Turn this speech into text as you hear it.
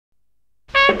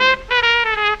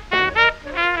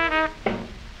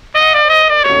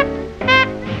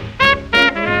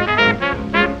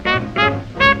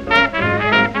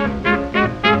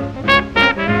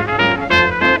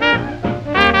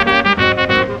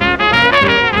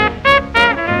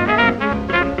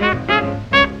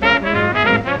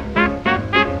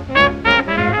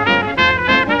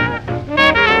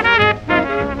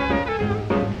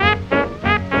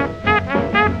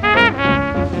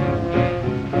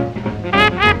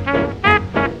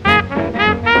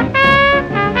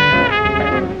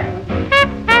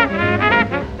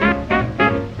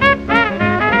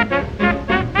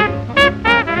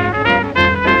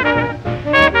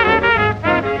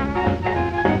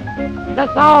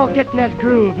Let's all get in that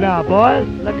groove now, boys.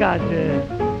 Look out there.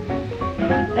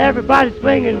 Everybody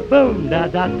swinging, boom, da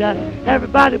da da.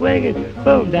 Everybody swinging,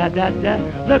 boom, da da da.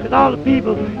 Look at all the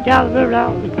people gathering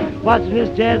around, watching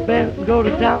this jazz band go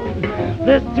to town.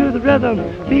 Listen to the rhythm,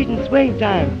 beating swing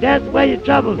time. Dance away your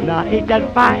troubles now, ain't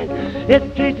that fine? It's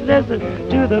a treat to listen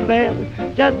to the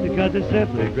band, just because it's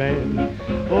simply grand.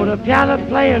 Oh, the piano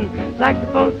playing,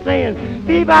 saxophone singing,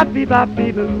 bebop, bebop,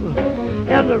 bebop.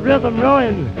 And the rhythm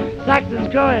rolling,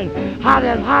 saxons growing, hot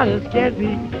as can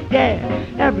be. Yeah,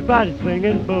 everybody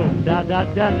swinging, boom, da da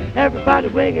da. Everybody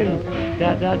winging,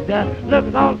 da da da. Look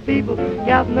at all the people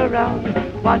gathering around,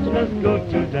 watching us go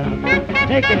to town.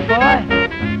 Take it,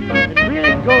 boy.